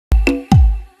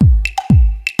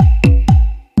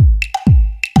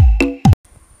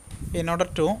In order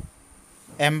to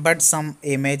embed some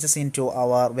images into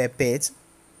our web page,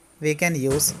 we can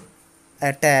use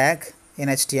a tag in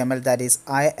HTML, that is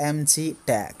img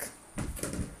tag.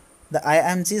 The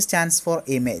img stands for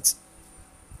image.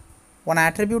 One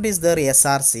attribute is there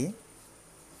src,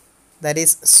 that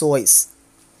is size.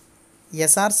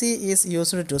 src is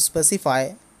used to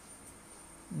specify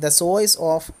the size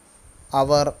of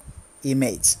our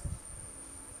image.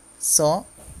 So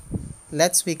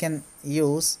we can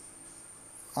use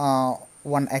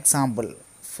one example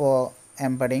for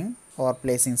embedding or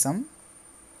placing some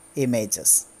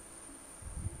images.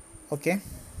 Okay,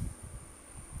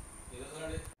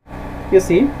 you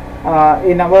see,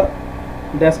 in our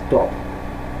desktop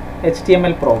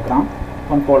HTML program,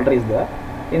 one folder is there.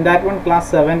 In that one, class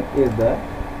 7 is there.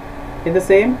 In the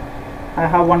same, I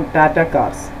have one data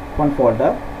cars, one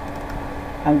folder.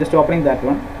 I'm just opening that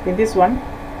one. In this one,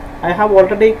 I have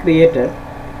already created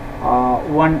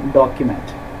one document.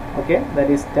 Okay, that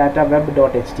is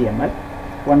dataweb.html,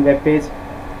 one web page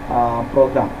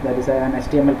program, that is an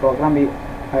HTML program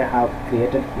I have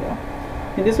created here.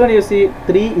 In this one, you see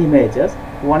 3 images.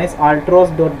 One is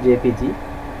altros.jpg,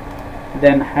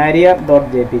 then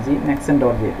harrier.jpg,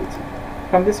 nexon.jpg.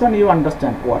 From this one, you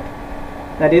understand what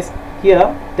that is.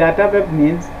 Here, dataweb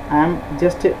means I am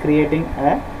just creating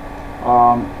a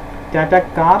data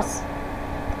cars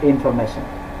information.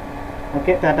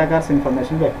 Okay, data cars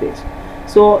information web page.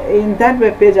 So in that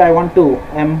web page, I want to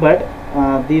embed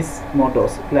these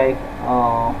motors like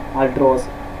altros,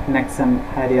 nexon,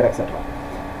 harrier, etc.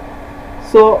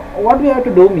 So what we have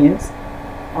to do means,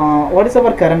 what is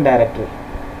our current directory?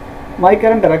 My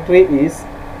current directory is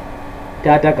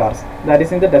data cars, that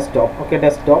is in the desktop. Okay,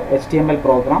 desktop HTML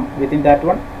program. Within that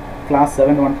one, class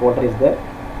 7 one folder is there.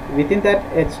 Within that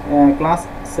class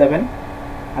 7,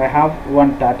 I have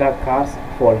one data cars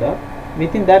folder.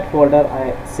 Within that folder,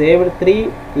 I saved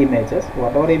 3 images.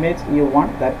 Whatever image you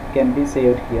want, that can be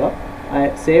saved here.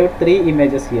 I saved 3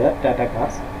 images here, data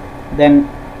cars. Then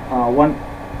one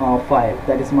file,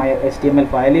 that is my HTML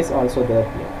file, is also there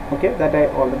here. Okay, that I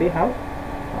already have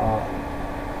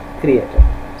created.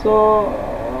 So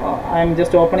I am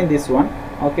just opening this one.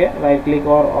 Okay, right click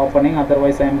or opening,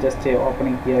 otherwise I am just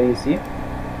opening here. You see,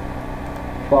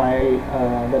 file,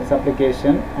 that is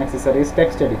application, accessories,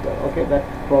 text editor. Okay, that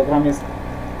program is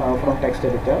from text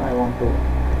editor I want to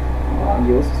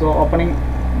use. So opening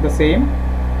the same,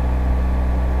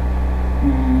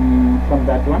 from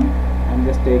that one I am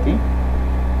just taking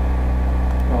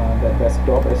the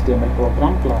desktop HTML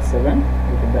program, class 7.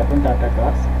 Within that one, data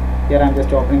cars. Here I am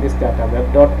just opening this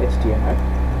dataweb.html.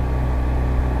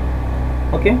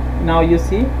 Okay, now you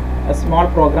see a small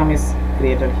program is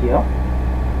created here.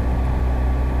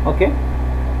 Okay,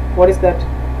 what is that?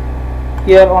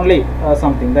 Here only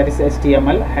something, that is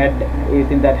HTML head.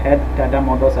 Within that head, data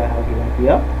motors I have given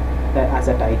here as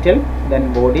a title.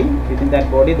 Then body, within that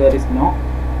body there is no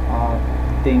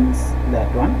things,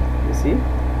 that one you see,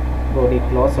 body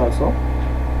close also.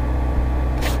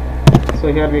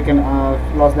 So here we can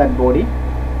close that body.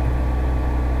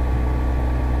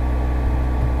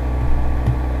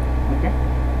 Okay,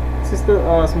 this is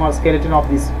the small skeleton of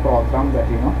this program, that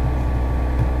you know.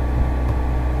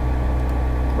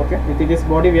 Okay, with this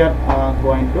body we are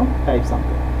going to type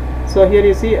something. So here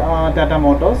you see data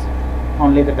motors,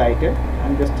 only the title.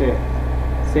 I'm just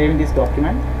saving this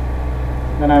document.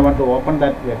 Then I want to open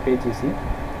that web page. You see,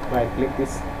 right click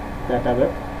this data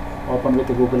web, open with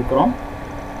Google Chrome.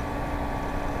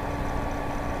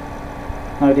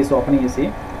 Now it is opening, you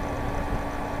see.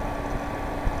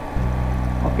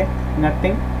 Okay,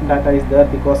 nothing data is there,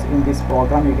 because in this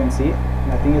program you can see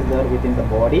nothing is there within the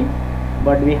body,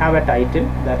 but we have a title.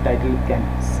 That title you can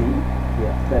see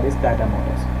here, that is data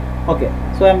motors. Okay,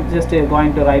 so I'm just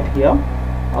going to write here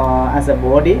as a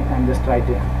body. I'm just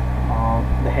writing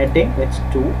the heading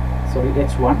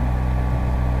H1.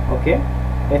 Okay,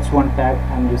 H1 tag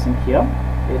I'm using here.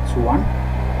 H1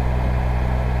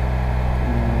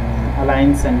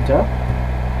 align center.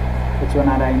 H1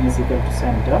 align is equal to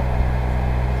center.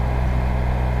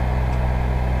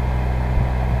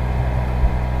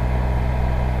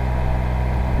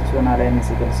 H1 align is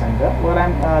equal to center. Where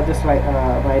I'm just write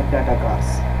data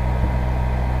cars.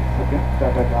 Okay,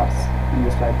 data cars. I'm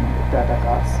just writing data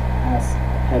cars as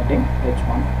heading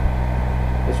H1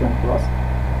 plus.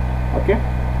 Okay.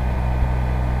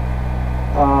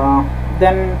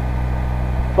 Then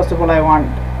first of all I want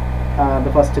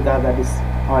the first car, that is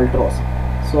altros.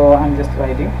 So I'm just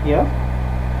writing here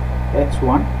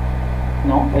H1,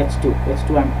 no,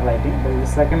 H2 I'm writing. There is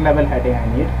a second level heading I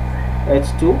need,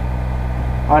 H2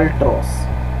 altros.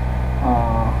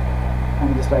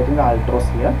 I'm just writing the altros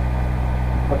here.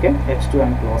 Okay, H2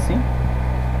 I'm closing.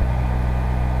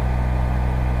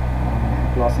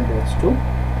 Closing the H2.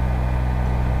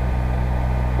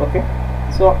 Okay,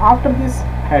 so after this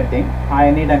heading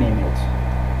I need an image.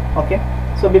 Okay,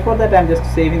 so before that I'm just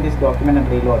saving this document and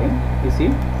reloading. You see,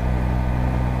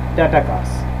 Tata Cars.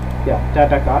 Yeah,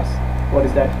 Tata Cars. What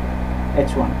is that?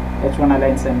 H1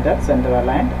 aligned center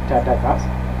aligned Tata Cars.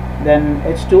 Then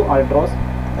H2 Ultros,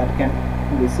 that can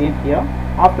be seen here.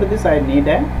 After this I need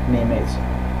an image.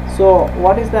 So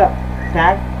what is the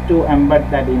tag to embed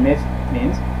that image?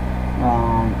 Means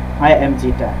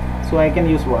img tag. So I can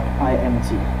use what?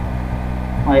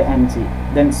 img,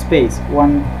 then space.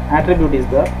 One attribute is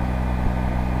the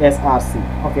src.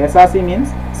 Okay, src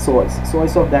means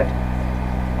source of that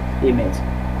image.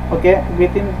 Okay,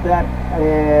 within that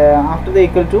after the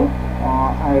equal to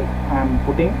I am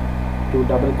putting two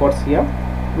double quotes here.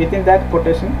 Within that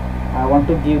quotation I want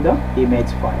to give the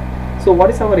image file. So what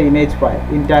is our image file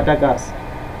in Tata Cars?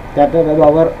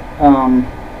 Our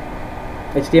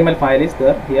HTML file is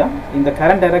there here. In the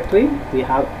current directory we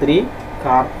have 3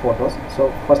 car photos.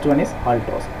 So first one is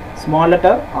Ultros, small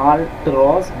letter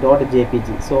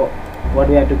altros.jpg. So what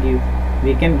we have to give?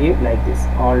 We can give like this,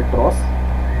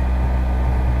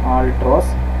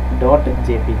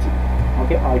 altros.jpg.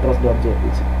 okay,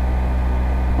 altros.jpg.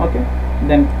 okay,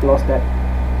 then close that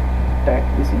tag.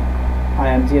 You see,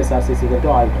 img src is equal to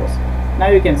altros. Now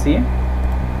you can see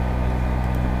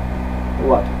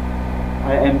what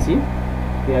img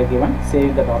we are given.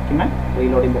 Save the document,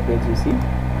 reloading the page. You see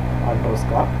Altros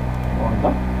car on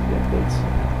the web page.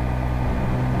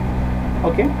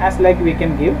 Okay, as like we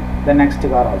can give the next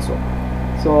car also.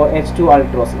 So H2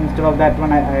 Ultros, instead of that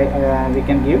one we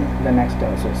can give the next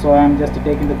also. So I am just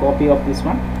taking the copy of this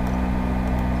one.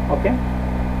 Okay,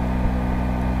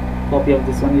 copy of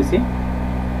this one. You see,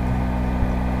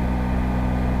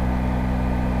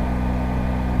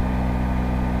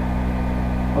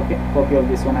 okay, copy of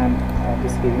this one I am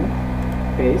just giving,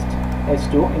 paste.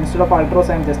 H2, instead of Ultros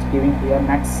I am just giving here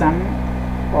Nexon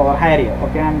or Harrier.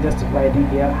 Okay, I am just writing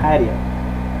here Harrier.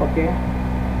 Okay,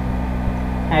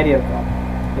 Harrier car,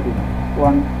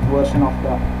 one version of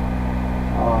the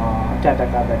Tata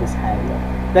car, that is Harrier.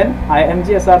 Then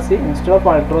img src, instead of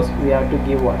Ultros we have to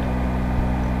give what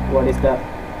is the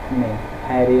name?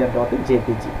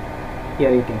 Harrier.jpg.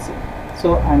 Here you can see.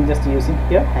 So I am just using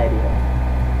here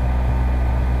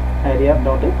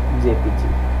Harrier.jpg.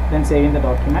 Then saving the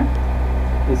document.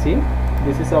 You see,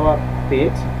 this is our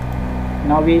page.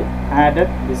 Now we added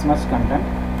this much content,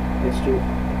 H2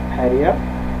 Harrier,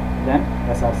 then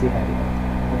src Harrier.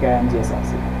 Okay, img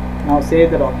src. Now save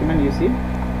the document. You see,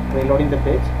 reloading the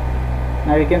page.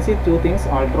 Now you can see two things,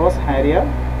 Ultros, Harrier.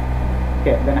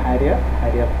 Okay, then Harrier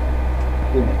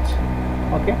image.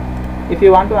 Okay, if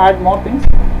you want to add more things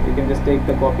you can just take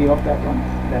the copy of that one,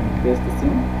 then paste this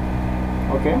in.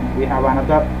 Okay, we have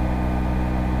another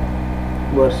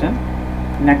version,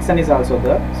 Nexon is also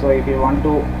there. So if you want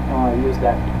to use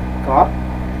that car,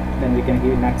 then we can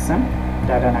give Nexon,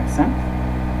 Tata Nexon,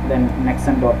 then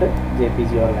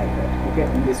Nexon.jpg or like that. Okay,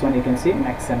 in this one you can see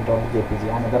Nexon.jpg,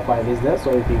 another file is there.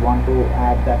 So if you want to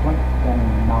add that one, then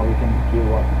now we can give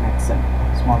what? Nexon,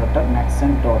 small letter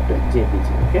Nexon.jpg.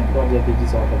 okay, .jpg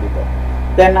is already there.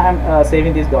 Then I am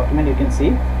saving this document. You can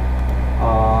see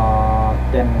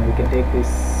then we can take this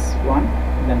one,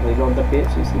 then reload the page.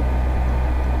 You see,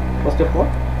 first of all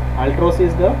Ultros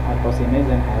is the Ultros image,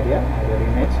 then Harrier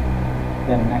image,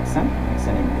 then Nexon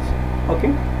image.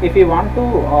 Okay, if you want to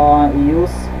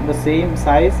use the same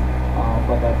size,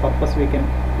 for that purpose we can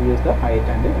use the height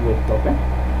and the width of an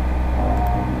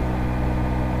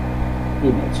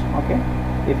image. Okay,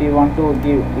 if you want to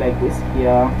give like this,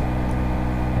 here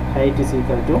height is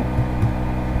equal to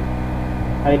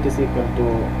I'm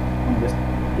just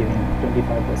giving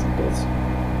 25%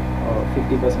 or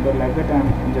 50% or like that.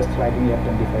 I'm just writing here 25%.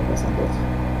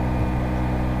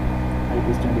 Height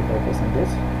is 25%.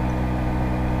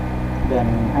 Then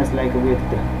as like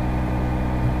width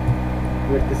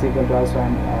is equal to, also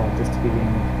I'm just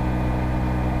giving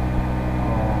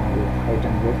height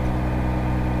and width.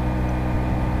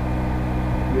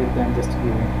 I'm just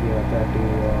giving here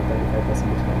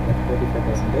 35% like that,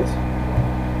 35%.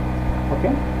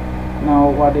 Okay,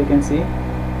 now what you can see,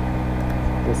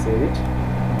 just save it.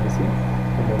 You see,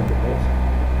 reloading the page.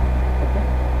 Okay,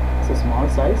 it's a small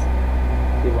size.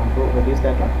 If you want to reduce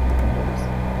that one, you can reduce.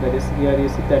 That is, here you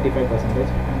see 35%.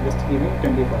 I'm just giving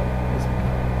 25,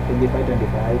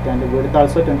 height and width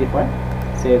also 25.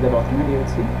 Save the document. You will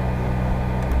see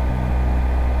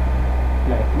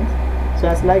like this. So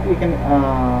as like we can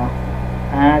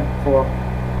add for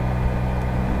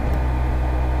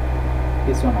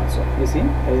this one also, you see,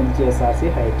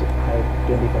 NGSRC height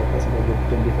 25%, width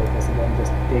 25%. I'm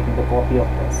just taking the copy of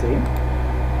the same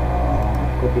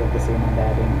and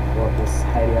adding for this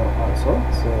area also.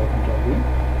 So Control V.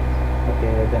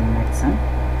 Okay, then next one,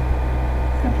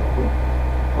 Control V.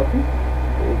 Okay,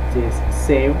 it is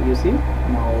saved, you see.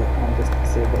 Now I'm just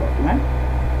save the document,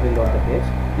 reload the page.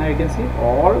 Now you can see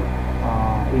all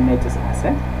images as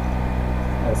a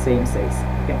same size.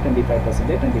 Okay, 25%,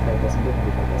 25%,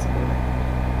 25%.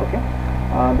 Okay.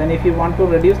 Then if you want to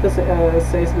reduce the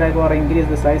size, like, or increase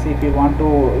the size, if you want to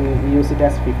use it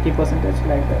as 50%,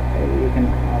 like that, you can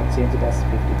change it as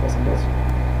 50%.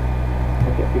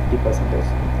 Okay, 50%.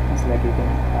 It's like you can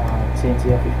change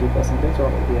here 50%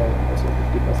 or here also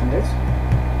 50%.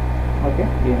 Okay,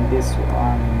 in this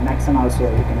next one also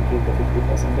you can keep the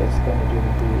 50%, then it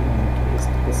will be increased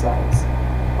the size.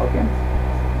 Okay,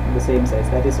 the same size.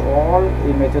 That is all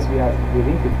images we are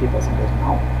giving 50%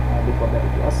 now. Before that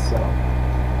it was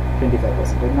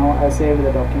 25%. Now I saved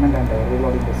the document and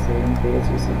reloading the same page,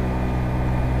 you see.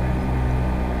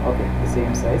 Okay, the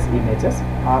same size images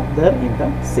are there in the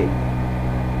same.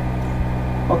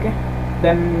 Okay,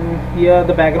 then here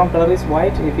the background color is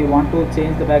white. If you want to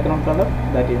change the background color,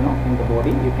 that in the body,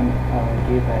 you can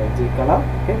give a G color.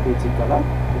 Okay, BG color.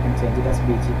 You can change it as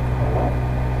BG color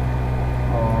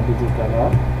or BG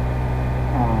color.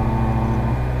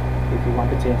 If you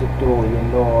want to change it to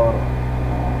yellow or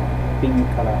pink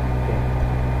color, okay,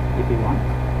 if you want,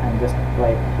 and just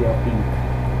write here pink,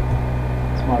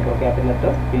 small or capital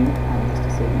letter pink. I'm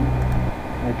just saying,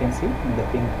 you can see in the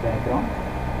pink background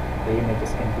the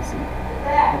images can be seen.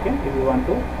 Okay, if you want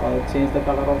to change the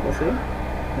color of the same,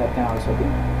 that can also be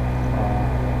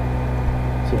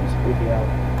changed. If you are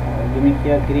giving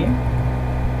here green,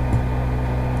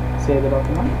 save the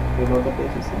document, reload the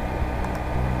page, you see.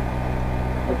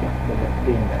 Okay, the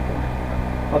green background.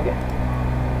 Okay,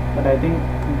 but I think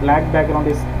black background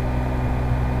is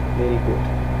very good.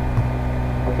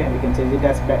 Okay, we can change it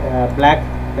as black,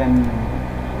 then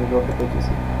reload the page, you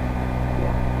see.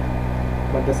 Yeah,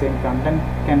 but the same content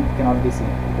cannot be seen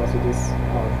because it is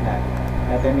black.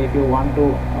 And then if you want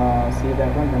to see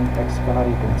that one, then text color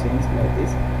you can change like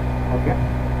this. Okay,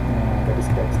 that is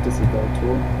text is equal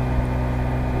to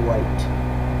white.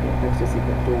 Okay, text is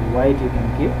equal to white, you can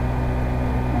give.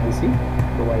 Now you see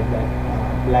the white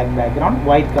black background,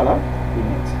 white color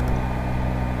image.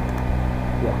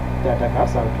 Yeah, data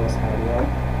cards, Ultros, Harrier,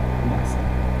 next.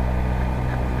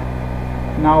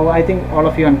 Now I think all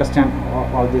of you understand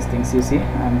all these things. You see,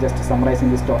 I'm just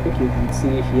summarizing this topic. You can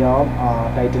see here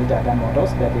title, data,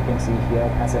 motors, that you can see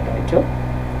here as a title.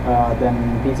 Then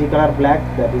BG color black,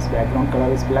 that is background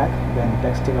color is black. Then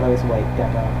text color is white,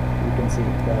 data, you can see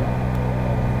the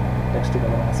text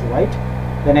color as white.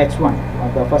 Then H1,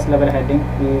 the first level heading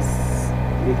is,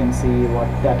 you can see what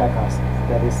data cards,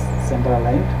 that is center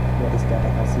aligned, that is data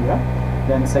cards here.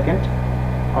 Then second,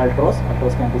 Ultros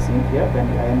can be seen here. Then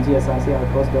IMGSRC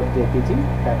Ultros.jpg,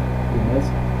 that image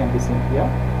can be seen here,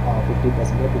 50%,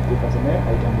 50%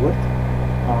 height and width.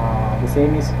 The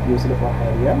same is used for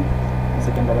Harrier,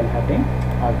 second level heading,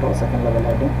 Ultros, second level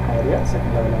heading, Harrier,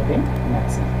 second level heading,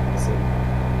 Maxi, same.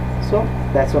 So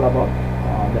that's all about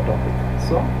the topic.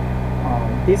 So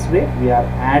this way we are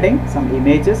adding some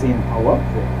images in our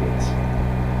web page.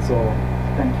 So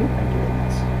thank you very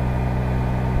much.